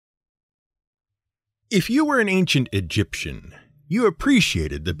If you were an ancient Egyptian, you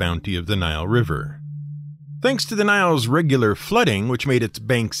appreciated the bounty of the Nile River. Thanks to the Nile's regular flooding, which made its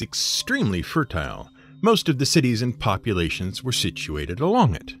banks extremely fertile, most of the cities and populations were situated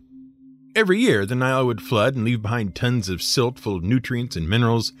along it. Every year, the Nile would flood and leave behind tons of silt full of nutrients and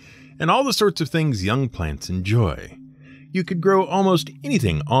minerals, and all the sorts of things young plants enjoy. You could grow almost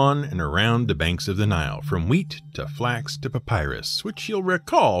anything on and around the banks of the Nile, from wheat to flax to papyrus, which you'll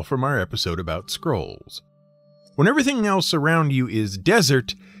recall from our episode about scrolls. When everything else around you is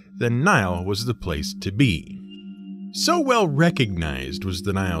desert, the Nile was the place to be. So well recognized was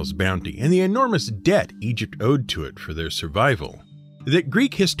the Nile's bounty and the enormous debt Egypt owed to it for their survival, that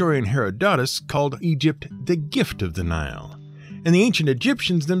Greek historian Herodotus called Egypt the gift of the Nile. And the ancient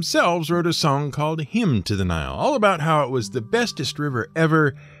Egyptians themselves wrote a song called Hymn to the Nile, all about how it was the bestest river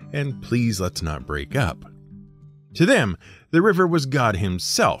ever, and please let's not break up. To them, the river was God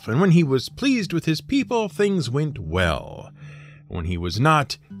himself, and when he was pleased with his people, things went well. When he was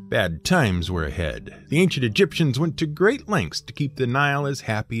not, bad times were ahead. The ancient Egyptians went to great lengths to keep the Nile as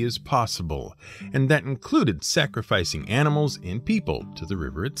happy as possible, and that included sacrificing animals and people to the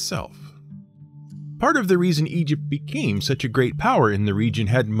river itself. Part of the reason Egypt became such a great power in the region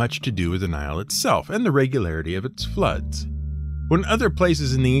had much to do with the Nile itself and the regularity of its floods. When other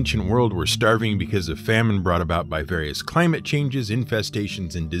places in the ancient world were starving because of famine brought about by various climate changes,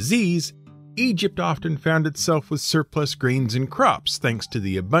 infestations, and disease, Egypt often found itself with surplus grains and crops thanks to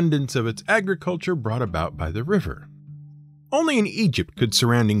the abundance of its agriculture brought about by the river. Only in Egypt could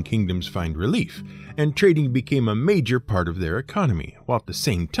surrounding kingdoms find relief, and trading became a major part of their economy, while at the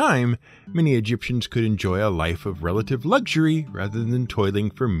same time, many Egyptians could enjoy a life of relative luxury rather than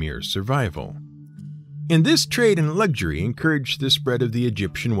toiling for mere survival. And this trade and luxury encouraged the spread of the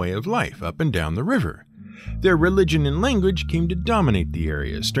Egyptian way of life up and down the river. Their religion and language came to dominate the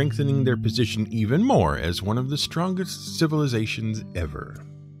area, strengthening their position even more as one of the strongest civilizations ever.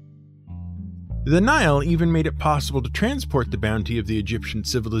 The Nile even made it possible to transport the bounty of the Egyptian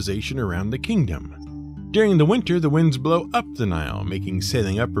civilization around the kingdom. During the winter, the winds blow up the Nile, making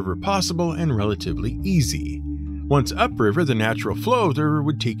sailing upriver possible and relatively easy. Once upriver, the natural flow of the river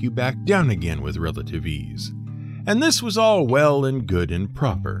would take you back down again with relative ease. And this was all well and good and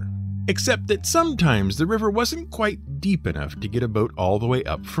proper. Except that sometimes the river wasn't quite deep enough to get a boat all the way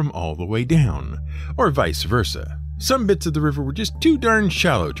up from all the way down, or vice versa. Some bits of the river were just too darn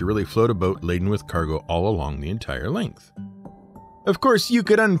shallow to really float a boat laden with cargo all along the entire length. Of course, you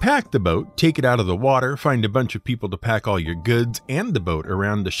could unpack the boat, take it out of the water, find a bunch of people to pack all your goods and the boat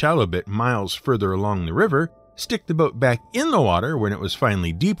around the shallow bit miles further along the river, stick the boat back in the water when it was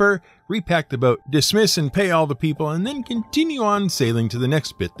finally deeper, repack the boat, dismiss and pay all the people, and then continue on sailing to the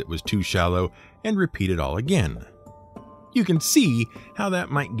next bit that was too shallow and repeat it all again. You can see how that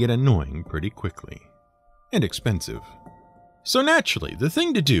might get annoying pretty quickly. And expensive. So naturally, the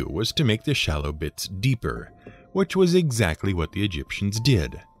thing to do was to make the shallow bits deeper, which was exactly what the Egyptians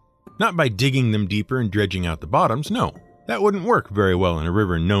did. Not by digging them deeper and dredging out the bottoms, no, that wouldn't work very well in a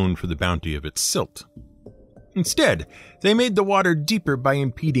river known for the bounty of its silt. Instead, they made the water deeper by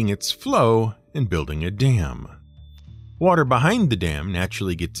impeding its flow and building a dam. Water behind the dam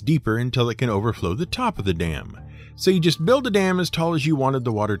naturally gets deeper until it can overflow the top of the dam. So you just build a dam as tall as you wanted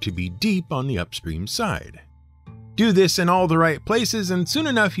the water to be deep on the upstream side. Do this in all the right places, and soon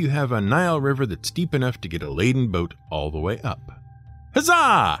enough you have a Nile River that's deep enough to get a laden boat all the way up.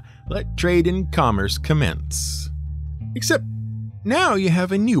 Huzzah! Let trade and commerce commence. Except now you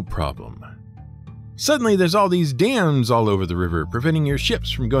have a new problem. Suddenly there's all these dams all over the river, preventing your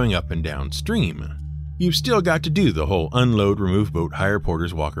ships from going up and downstream. You've still got to do the whole unload, remove boat, hire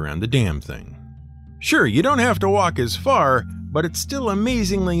porters, walk around the dam thing. Sure, you don't have to walk as far, but it's still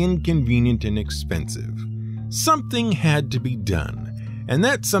amazingly inconvenient and expensive. Something had to be done, and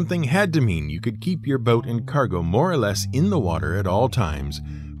that something had to mean you could keep your boat and cargo more or less in the water at all times,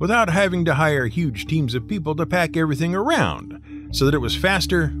 without having to hire huge teams of people to pack everything around, so that it was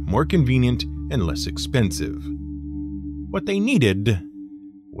faster, more convenient, and less expensive. What they needed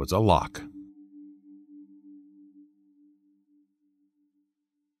was a lock.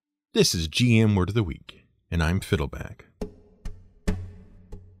 This is GM Word of the Week, and I'm Fiddleback.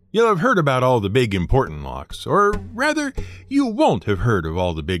 You'll have heard about all the big important locks, or rather, you won't have heard of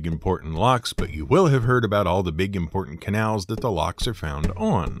all the big important locks, but you will have heard about all the big important canals that the locks are found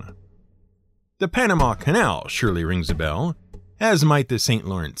on. The Panama Canal surely rings a bell, as might the St.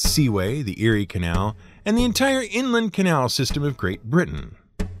 Lawrence Seaway, the Erie Canal, and the entire inland canal system of Great Britain.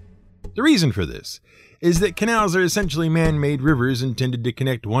 The reason for this is that canals are essentially man-made rivers intended to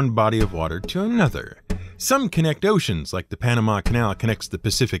connect one body of water to another. Some connect oceans, like the Panama Canal connects the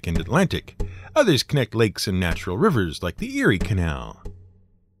Pacific and Atlantic. Others connect lakes and natural rivers, like the Erie Canal.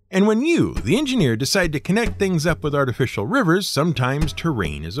 And when you, the engineer, decide to connect things up with artificial rivers, sometimes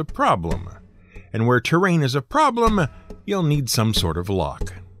terrain is a problem. And where terrain is a problem, you'll need some sort of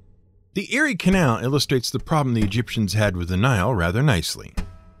lock. The Erie Canal illustrates the problem the Egyptians had with the Nile rather nicely.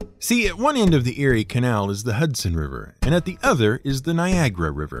 See, at one end of the Erie Canal is the Hudson River, and at the other is the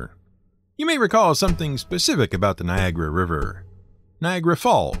Niagara River. You may recall something specific about the Niagara River. Niagara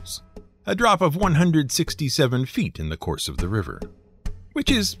Falls, a drop of 167 feet in the course of the river. Which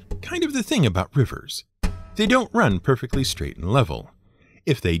is kind of the thing about rivers. They don't run perfectly straight and level.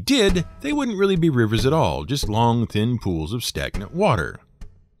 If they did, they wouldn't really be rivers at all, just long, thin pools of stagnant water.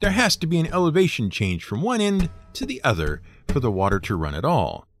 There has to be an elevation change from one end to the other for the water to run at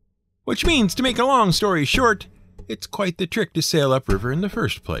all. Which means, to make a long story short, it's quite the trick to sail upriver in the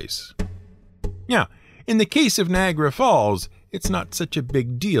first place. Now, in the case of Niagara Falls, it's not such a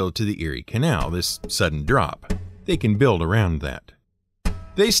big deal to the Erie Canal, this sudden drop. They can build around that.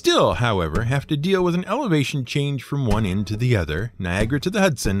 They still, however, have to deal with an elevation change from one end to the other, Niagara to the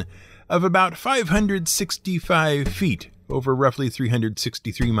Hudson, of about 565 feet over roughly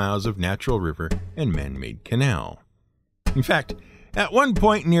 363 miles of natural river and man-made canal. In fact, at one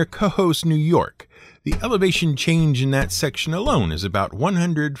point near Cohoes, New York, the elevation change in that section alone is about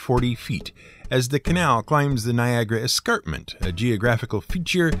 140 feet, as the canal climbs the Niagara Escarpment, a geographical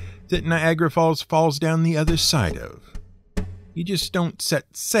feature that Niagara Falls falls down the other side of. You just don't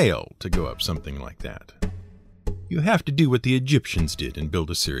set sail to go up something like that. You have to do what the Egyptians did and build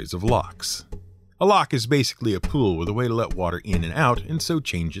a series of locks. A lock is basically a pool with a way to let water in and out and so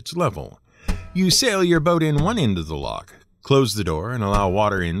change its level. You sail your boat in one end of the lock, close the door and allow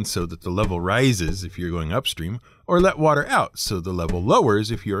water in so that the level rises if you're going upstream, or let water out so the level lowers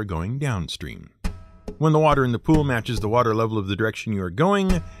if you're going downstream. When the water in the pool matches the water level of the direction you are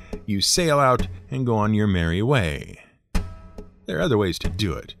going, you sail out and go on your merry way. There are other ways to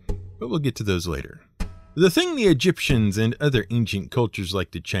do it, but we'll get to those later. The thing the Egyptians and other ancient cultures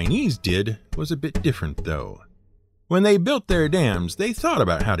like the Chinese did was a bit different, though. When they built their dams, they thought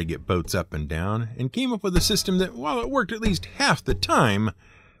about how to get boats up and down, and came up with a system that, while it worked at least half the time,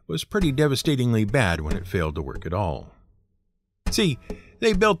 was pretty devastatingly bad when it failed to work at all. See,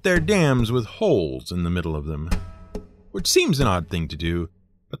 they built their dams with holes in the middle of them, which seems an odd thing to do,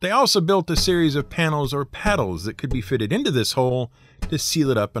 but they also built a series of panels or paddles that could be fitted into this hole to seal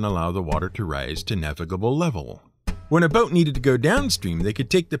it up and allow the water to rise to navigable level. When a boat needed to go downstream, they could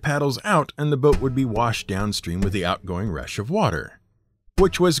take the paddles out and the boat would be washed downstream with the outgoing rush of water.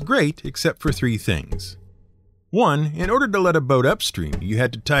 Which was great except for three things. One, in order to let a boat upstream, you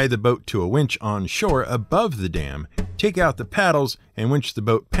had to tie the boat to a winch on shore above the dam, take out the paddles, and winch the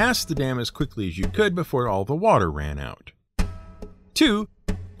boat past the dam as quickly as you could before all the water ran out. Two,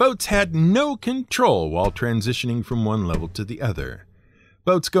 boats had no control while transitioning from one level to the other.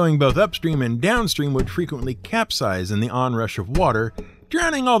 Boats going both upstream and downstream would frequently capsize in the onrush of water,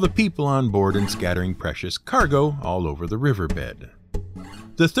 drowning all the people on board and scattering precious cargo all over the riverbed.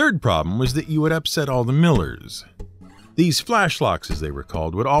 The third problem was that you would upset all the millers. These flash locks, as they were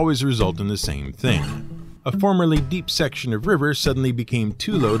called, would always result in the same thing. A formerly deep section of river suddenly became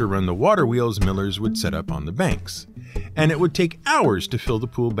too low to run the water wheels millers would set up on the banks, and it would take hours to fill the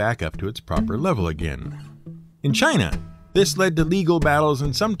pool back up to its proper level again. In China, this led to legal battles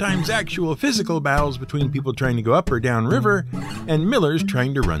and sometimes actual physical battles between people trying to go up or down river and millers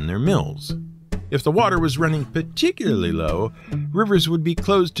trying to run their mills. If the water was running particularly low, rivers would be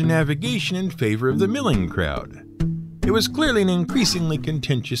closed to navigation in favor of the milling crowd. It was clearly an increasingly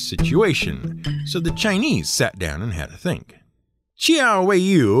contentious situation, so the Chinese sat down and had a think. Chiao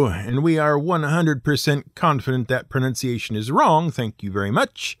Wei-yu, and we are 100% confident that pronunciation is wrong, thank you very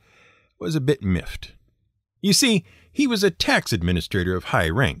much, was a bit miffed. You see, he was a tax administrator of high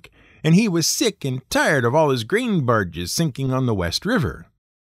rank, and he was sick and tired of all his grain barges sinking on the West River.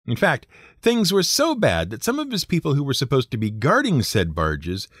 In fact, things were so bad that some of his people who were supposed to be guarding said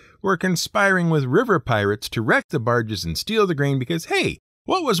barges were conspiring with river pirates to wreck the barges and steal the grain because, hey,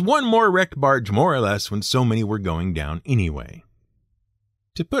 what was one more wrecked barge more or less when so many were going down anyway?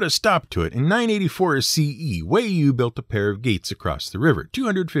 To put a stop to it, in 984 CE, Wei-yu built a pair of gates across the river,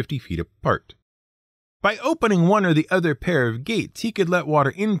 250 feet apart. By opening one or the other pair of gates, he could let water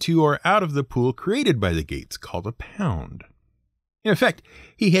into or out of the pool created by the gates, called a pound. In effect,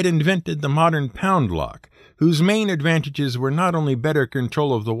 he had invented the modern pound lock, whose main advantages were not only better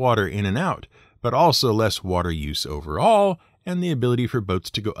control of the water in and out, but also less water use overall, and the ability for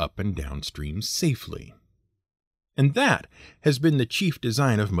boats to go up and downstream safely. And that has been the chief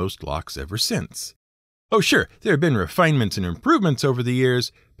design of most locks ever since. Oh sure, there have been refinements and improvements over the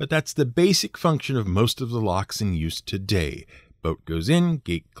years, but that's the basic function of most of the locks in use today. Boat goes in,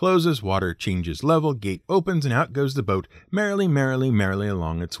 gate closes, water changes level, gate opens, and out goes the boat, merrily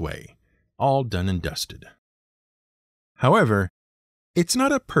along its way. All done and dusted. However, it's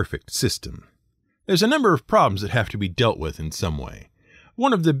not a perfect system. There's a number of problems that have to be dealt with in some way.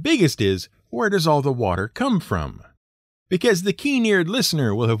 One of the biggest is, where does all the water come from? Because the keen-eared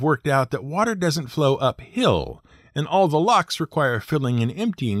listener will have worked out that water doesn't flow uphill, and all the locks require filling and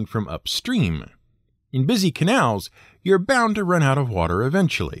emptying from upstream. In busy canals, you're bound to run out of water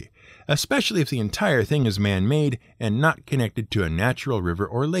eventually, especially if the entire thing is man-made and not connected to a natural river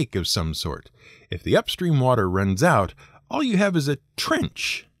or lake of some sort. If the upstream water runs out, all you have is a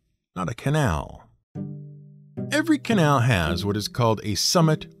trench, not a canal. Every canal has what is called a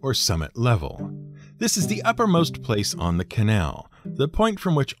summit or summit level. This is the uppermost place on the canal, the point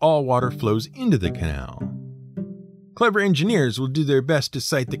from which all water flows into the canal. Clever engineers will do their best to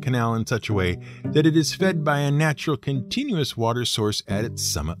site the canal in such a way that it is fed by a natural continuous water source at its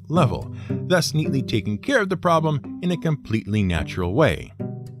summit level, thus neatly taking care of the problem in a completely natural way.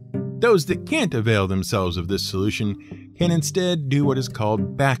 Those that can't avail themselves of this solution can instead do what is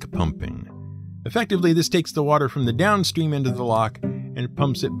called back pumping. Effectively, this takes the water from the downstream end of the lock and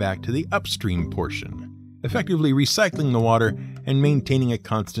pumps it back to the upstream portion, effectively recycling the water and maintaining a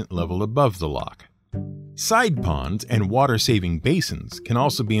constant level above the lock. Side ponds and water-saving basins can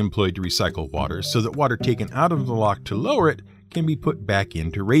also be employed to recycle water so that water taken out of the lock to lower it can be put back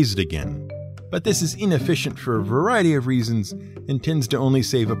in to raise it again. But this is inefficient for a variety of reasons and tends to only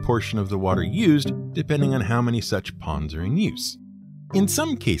save a portion of the water used, depending on how many such ponds are in use. In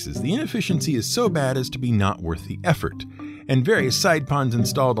some cases, the inefficiency is so bad as to be not worth the effort, and various side ponds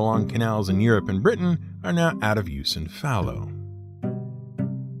installed along canals in Europe and Britain are now out of use and fallow.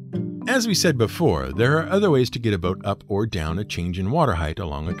 As we said before, there are other ways to get a boat up or down a change in water height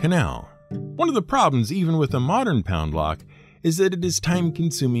along a canal. One of the problems, even with a modern pound lock, is that it is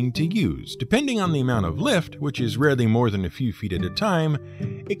time-consuming to use. Depending on the amount of lift, which is rarely more than a few feet at a time,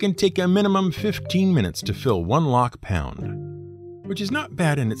 it can take a minimum 15 minutes to fill one lock pound. Which is not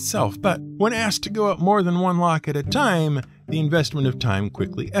bad in itself, but when asked to go up more than one lock at a time, the investment of time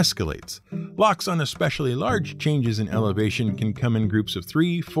quickly escalates. Locks on especially large changes in elevation can come in groups of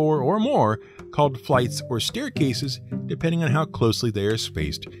 3, 4, or more, called flights or staircases, depending on how closely they are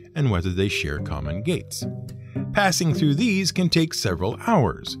spaced and whether they share common gates. Passing through these can take several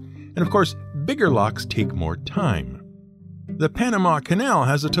hours, and of course, bigger locks take more time. The Panama Canal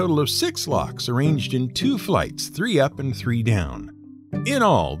has a total of 6 locks arranged in 2 flights, 3 up and 3 down. In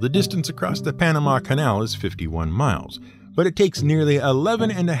all, the distance across the Panama Canal is 51 miles, but it takes nearly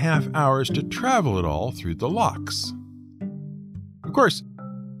 11.5 hours to travel it all through the locks. Of course,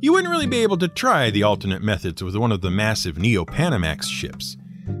 you wouldn't really be able to try the alternate methods with one of the massive Neo-Panamax ships.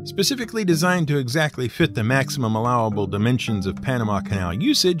 Specifically designed to exactly fit the maximum allowable dimensions of Panama Canal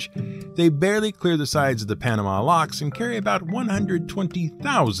usage, they barely clear the sides of the Panama locks and carry about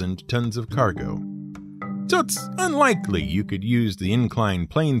 120,000 tons of cargo. So it's unlikely you could use the inclined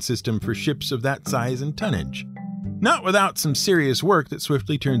plane system for ships of that size and tonnage. Not without some serious work that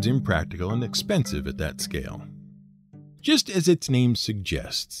swiftly turns impractical and expensive at that scale. Just as its name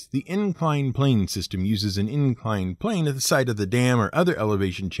suggests, the inclined plane system uses an inclined plane at the side of the dam or other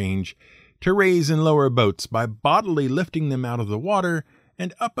elevation change to raise and lower boats by bodily lifting them out of the water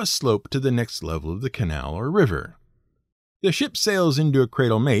and up a slope to the next level of the canal or river. The ship sails into a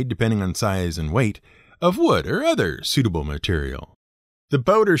cradle made, depending on size and weight, of wood or other suitable material. The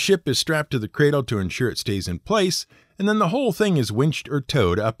boat or ship is strapped to the cradle to ensure it stays in place, and then the whole thing is winched or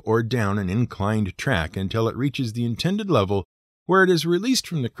towed up or down an inclined track until it reaches the intended level, where it is released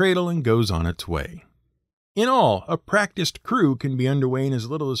from the cradle and goes on its way. In all, a practiced crew can be underway in as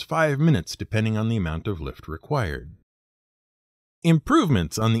little as 5 minutes, depending on the amount of lift required.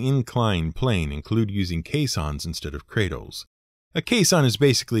 Improvements on the inclined plane include using caissons instead of cradles. A caisson is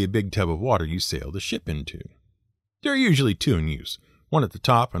basically a big tub of water you sail the ship into. There are usually 2 in use, one at the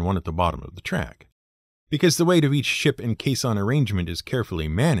top and one at the bottom of the track. Because the weight of each ship and caisson arrangement is carefully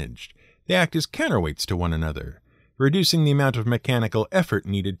managed, they act as counterweights to one another, reducing the amount of mechanical effort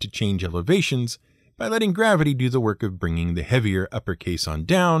needed to change elevations by letting gravity do the work of bringing the heavier upper caisson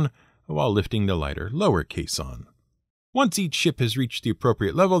down while lifting the lighter lower caisson. Once each ship has reached the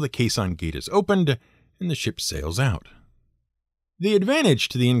appropriate level, the caisson gate is opened and the ship sails out. The advantage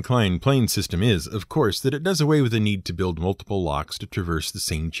to the inclined plane system is, of course, that it does away with the need to build multiple locks to traverse the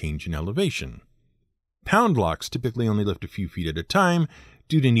same change in elevation. Pound locks typically only lift a few feet at a time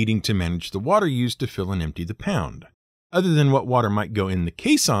due to needing to manage the water used to fill and empty the pound. Other than what water might go in the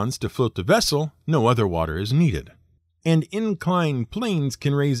caissons to float the vessel, no other water is needed. And inclined planes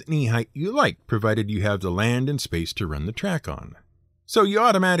can raise any height you like, provided you have the land and space to run the track on. So you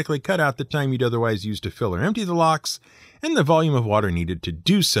automatically cut out the time you'd otherwise use to fill or empty the locks, and the volume of water needed to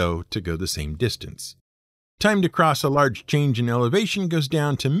do so to go the same distance. Time to cross a large change in elevation goes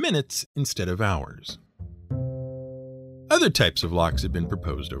down to minutes instead of hours. Other types of locks have been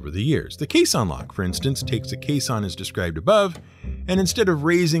proposed over the years. The caisson lock, for instance, takes a caisson as described above, and instead of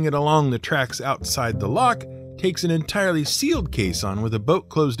raising it along the tracks outside the lock, takes an entirely sealed caisson with a boat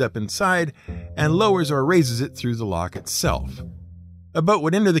closed up inside and lowers or raises it through the lock itself. A boat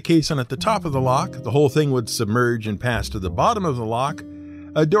would enter the caisson at the top of the lock, the whole thing would submerge and pass to the bottom of the lock,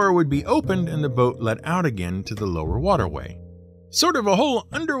 a door would be opened and the boat let out again to the lower waterway. Sort of a whole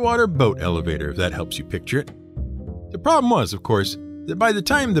underwater boat elevator, if that helps you picture it. The problem was, of course, that by the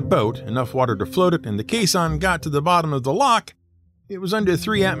time the boat, enough water to float it, and the caisson got to the bottom of the lock, it was under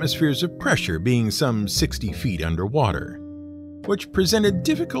 3 atmospheres of pressure, being some 60 feet underwater, which presented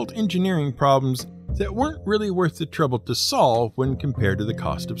difficult engineering problems that weren't really worth the trouble to solve when compared to the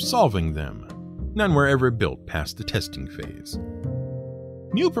cost of solving them. None were ever built past the testing phase.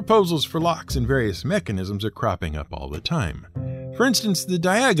 New proposals for locks and various mechanisms are cropping up all the time. For instance, the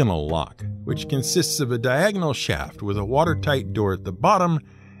diagonal lock, which consists of a diagonal shaft with a watertight door at the bottom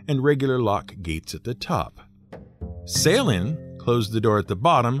and regular lock gates at the top. Sail in, close the door at the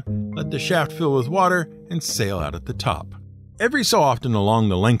bottom, let the shaft fill with water, and sail out at the top. Every so often along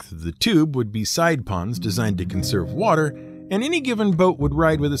the length of the tube would be side ponds designed to conserve water, and any given boat would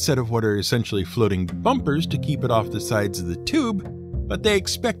ride with a set of what are essentially floating bumpers to keep it off the sides of the tube, but they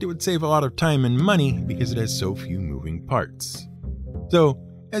expect it would save a lot of time and money because it has so few moving parts. Though,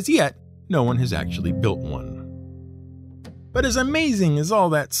 as yet, no one has actually built one. But as amazing as all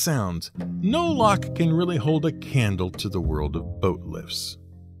that sounds, no lock can really hold a candle to the world of boat lifts.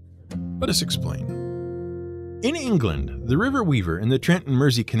 Let us explain. In England, the River Weaver and the Trent and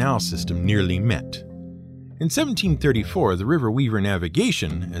Mersey Canal system nearly met. In 1734, the River Weaver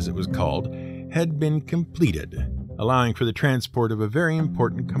navigation, as it was called, had been completed, allowing for the transport of a very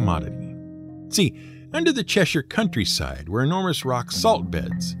important commodity. See, under the Cheshire countryside were enormous rock salt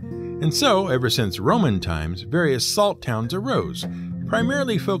beds, and so, ever since Roman times, various salt towns arose,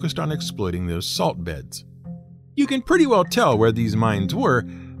 primarily focused on exploiting those salt beds. You can pretty well tell where these mines were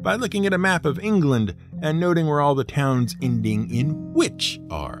by looking at a map of England and noting where all the towns ending in "wich"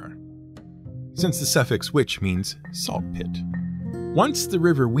 are, since the suffix "wich" means salt pit. Once the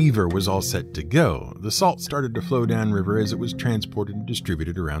River Weaver was all set to go, the salt started to flow downriver as it was transported and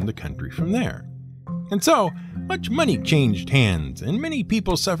distributed around the country from there. And so, much money changed hands, and many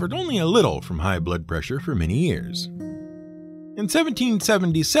people suffered only a little from high blood pressure for many years. In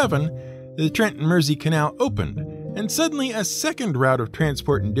 1777, the Trent and Mersey Canal opened, and suddenly a second route of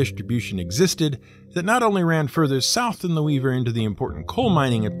transport and distribution existed that not only ran further south than the Weaver into the important coal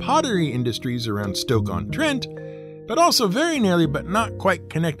mining and pottery industries around Stoke-on-Trent, but also very nearly but not quite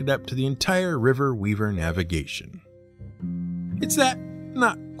connected up to the entire River Weaver navigation. It's that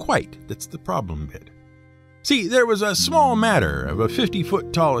 "not quite" that's the problem bit. See, there was a small matter of a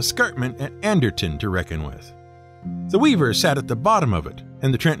 50-foot-tall escarpment at Anderton to reckon with. The Weaver sat at the bottom of it,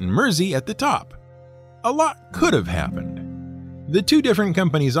 and the Trent and Mersey at the top. A lot could have happened. The two different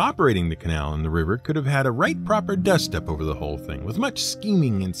companies operating the canal and the river could have had a right proper dust-up over the whole thing, with much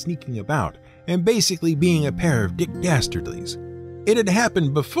scheming and sneaking about, and basically being a pair of Dick Dastardlies. It had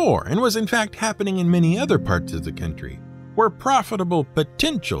happened before, and was in fact happening in many other parts of the country, where profitable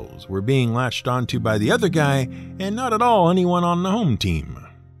potentials were being latched onto by the other guy and not at all anyone on the home team.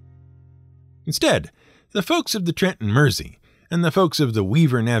 Instead, the folks of the Trent and Mersey and the folks of the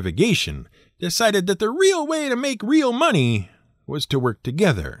Weaver navigation decided that the real way to make real money was to work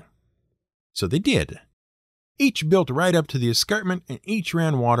together. So they did. Each built right up to the escarpment and each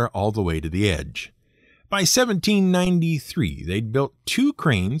ran water all the way to the edge. By 1793, they'd built 2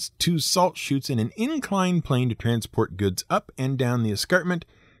 cranes, 2 salt chutes, and an inclined plane to transport goods up and down the escarpment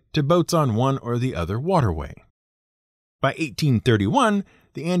to boats on one or the other waterway. By 1831,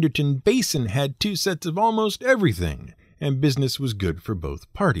 the Anderton Basin had 2 sets of almost everything, and business was good for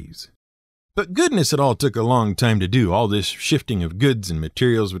both parties. But goodness, it all took a long time to do, all this shifting of goods and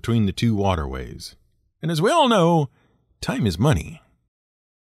materials between the 2 waterways. And as we all know, time is money.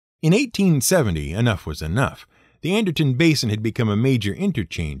 In 1870, enough was enough. The Anderton Basin had become a major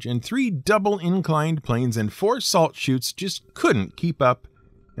interchange, and 3 double-inclined planes and 4 salt chutes just couldn't keep up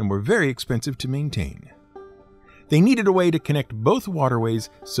and were very expensive to maintain. They needed a way to connect both waterways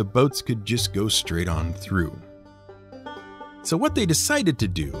so boats could just go straight on through. So what they decided to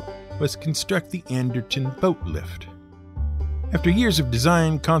do was construct the Anderton boat lift. After years of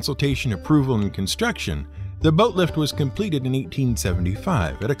design, consultation, approval, and construction, the boat lift was completed in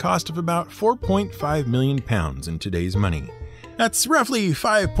 1875 at a cost of about £4.5 million in today's money. That's roughly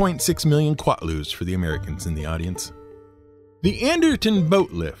 5.6 million quatlus for the Americans in the audience. The Anderton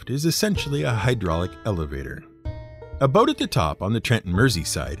boat lift is essentially a hydraulic elevator. A boat at the top on the Trent and Mersey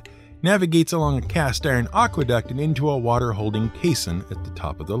side navigates along a cast iron aqueduct and into a water-holding caisson at the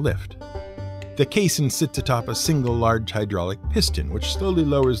top of the lift. The caisson sits atop a single large hydraulic piston, which slowly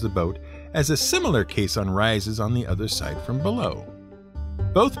lowers the boat as a similar caisson rises on the other side from below.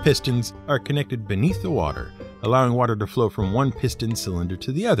 Both pistons are connected beneath the water, allowing water to flow from one piston cylinder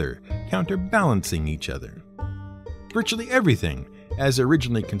to the other, counterbalancing each other. Virtually everything, as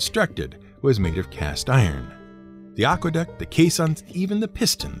originally constructed, was made of cast iron. The aqueduct, the caissons, even the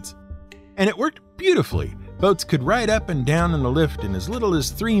pistons. And it worked beautifully. Boats could ride up and down in the lift in as little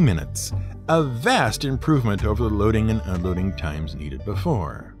as 3 minutes, a vast improvement over the loading and unloading times needed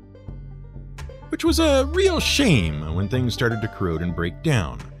before. Which was a real shame when things started to corrode and break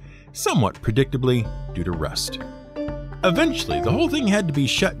down, somewhat predictably due to rust. Eventually, the whole thing had to be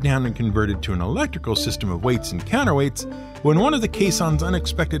shut down and converted to an electrical system of weights and counterweights when one of the caissons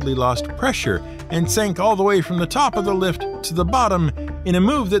unexpectedly lost pressure and sank all the way from the top of the lift to the bottom in a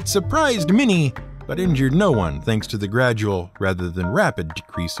move that surprised many but injured no one thanks to the gradual rather than rapid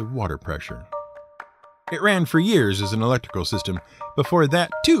decrease of water pressure. It ran for years as an electrical system before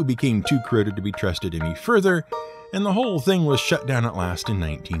that too became too corroded to be trusted any further, and the whole thing was shut down at last in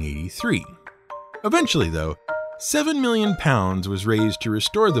 1983. Eventually, though, £7 million was raised to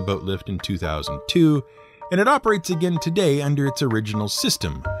restore the boat lift in 2002, and it operates again today under its original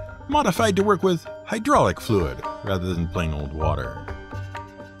system, modified to work with hydraulic fluid rather than plain old water.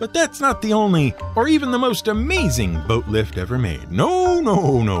 But that's not the only, or even the most amazing boat lift ever made.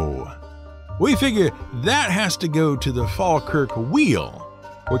 No. We figure that has to go to the Falkirk Wheel,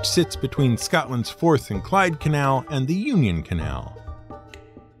 which sits between Scotland's Forth and Clyde Canal and the Union Canal.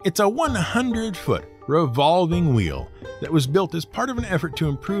 It's a 100-foot revolving wheel that was built as part of an effort to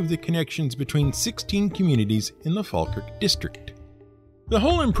improve the connections between 16 communities in the Falkirk district. The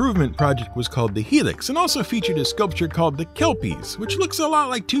whole improvement project was called the Helix and also featured a sculpture called the Kelpies, which looks a lot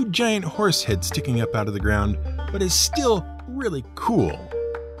like two giant horse heads sticking up out of the ground, but is still really cool.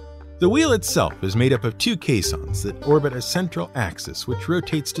 The wheel itself is made up of two caissons that orbit a central axis, which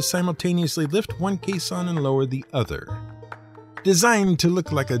rotates to simultaneously lift one caisson and lower the other. Designed to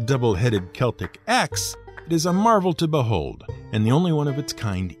look like a double-headed Celtic axe, it is a marvel to behold, and the only one of its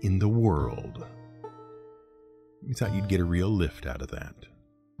kind in the world. You thought you'd get a real lift out of that.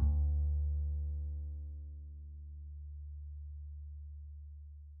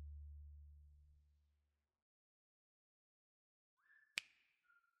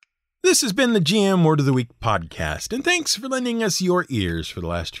 This has been the GM Word of the Week podcast, and thanks for lending us your ears for the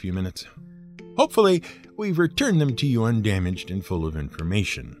last few minutes. Hopefully, we've returned them to you undamaged and full of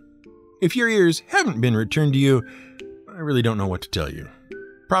information. If your ears haven't been returned to you, I really don't know what to tell you.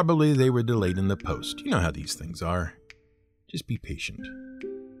 Probably they were delayed in the post. You know how these things are. Just be patient.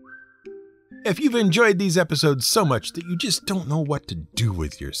 If you've enjoyed these episodes so much that you just don't know what to do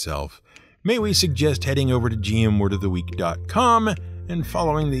with yourself, may we suggest heading over to gmwordoftheweek.com and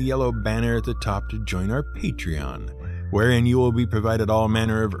following the yellow banner at the top to join our Patreon, wherein you will be provided all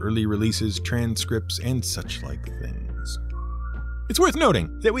manner of early releases, transcripts, and such like things. It's worth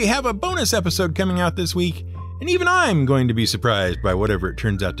noting that we have a bonus episode coming out this week, and even I'm going to be surprised by whatever it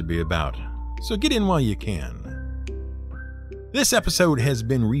turns out to be about, so get in while you can. This episode has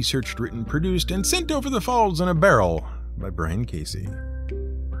been researched, written, produced, and sent over the falls in a barrel by Brian Casey.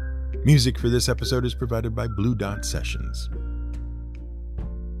 Music for this episode is provided by Blue Dot Sessions.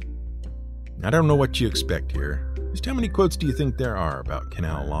 I don't know what you expect here. Just how many quotes do you think there are about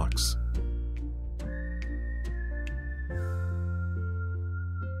canal locks?